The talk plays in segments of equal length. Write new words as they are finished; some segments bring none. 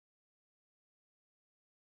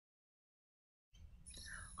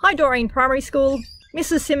Hi Doreen Primary School,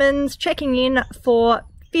 Mrs Simmons checking in for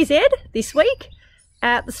Phys Ed this week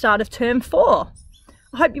at the start of term 4.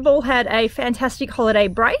 I hope you've all had a fantastic holiday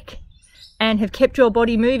break and have kept your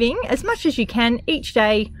body moving as much as you can each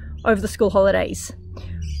day over the school holidays.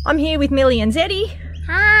 I'm here with Millie and Zeddy.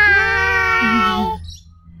 Hi!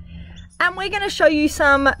 And we're going to show you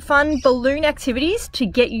some fun balloon activities to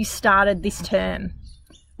get you started this term.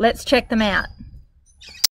 Let's check them out.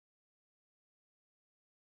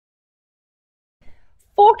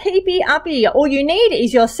 For Keepy Uppy, all you need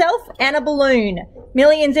is yourself and a balloon.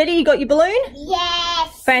 Millie and Zeddy, you got your balloon?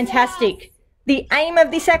 Yes! Fantastic. Yes. The aim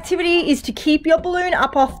of this activity is to keep your balloon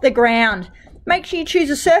up off the ground. Make sure you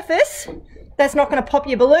choose a surface that's not going to pop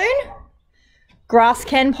your balloon. Grass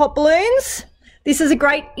can pop balloons. This is a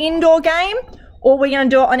great indoor game, or we're going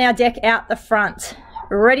to do it on our deck out the front.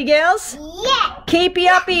 Ready, girls? Yeah! Keepy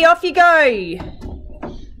Uppy, off you go.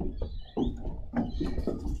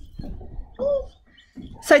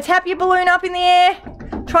 So tap your balloon up in the air.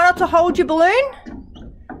 Try not to hold your balloon.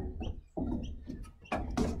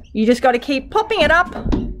 You just got to keep popping it up.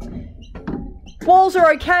 Walls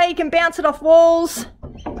are okay, you can bounce it off walls.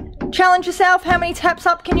 Challenge yourself, how many taps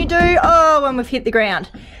up can you do? Oh, when we've hit the ground.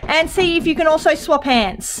 And see if you can also swap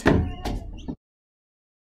hands.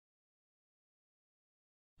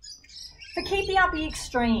 For Keepy Uppy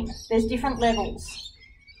Extreme, there's different levels.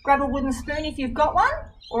 Grab a wooden spoon if you've got one,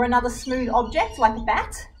 or another smooth object like a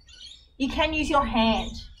bat. You can use your hand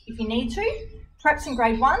if you need to. Perhaps in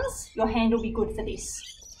grade 1s, your hand will be good for this.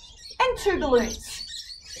 And 2 balloons.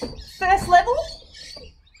 First level,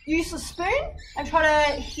 use the spoon and try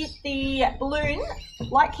to hit the balloon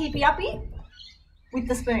like Keepy Uppy with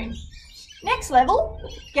the spoon. Next level,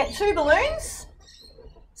 get 2 balloons.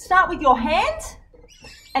 Start with your hand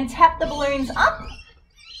and tap the balloons up,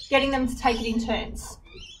 getting them to take it in turns.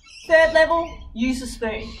 Third level, use a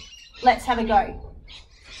spoon. Let's have a go.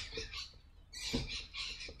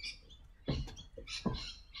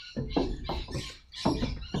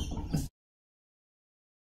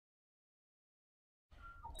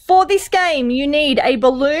 For this game, you need a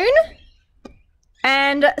balloon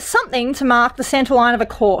and something to mark the centre line of a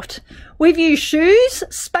court. We've used shoes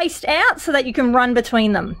spaced out so that you can run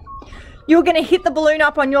between them. You're going to hit the balloon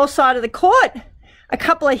up on your side of the court. A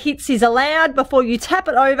couple of hits is allowed before you tap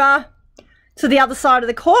it over to the other side of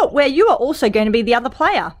the court, where you are also going to be the other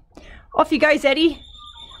player. Off you go, Zeddy.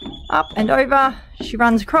 Up and over. She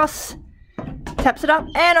runs across, taps it up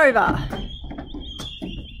and over.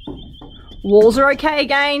 Walls are okay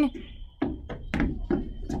again.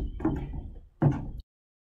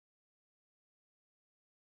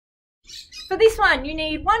 For this one, you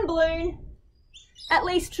need 1 balloon, at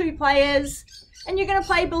least 2 players, and you're going to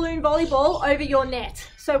play balloon volleyball over your net.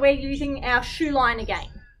 So we're using our shoe line again.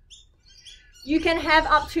 You can have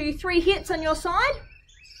up to 3 hits on your side,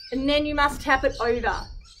 and then you must tap it over.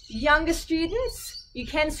 Younger students, you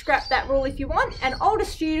can scrap that rule if you want, and older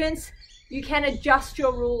students, you can adjust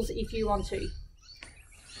your rules if you want to.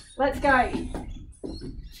 Let's go.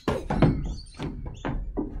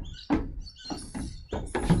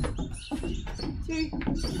 Two,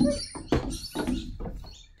 three.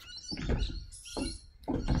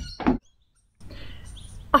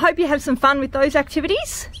 I hope you have some fun with those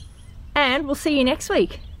activities, and we'll see you next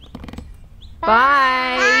week.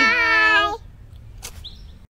 Bye. Bye.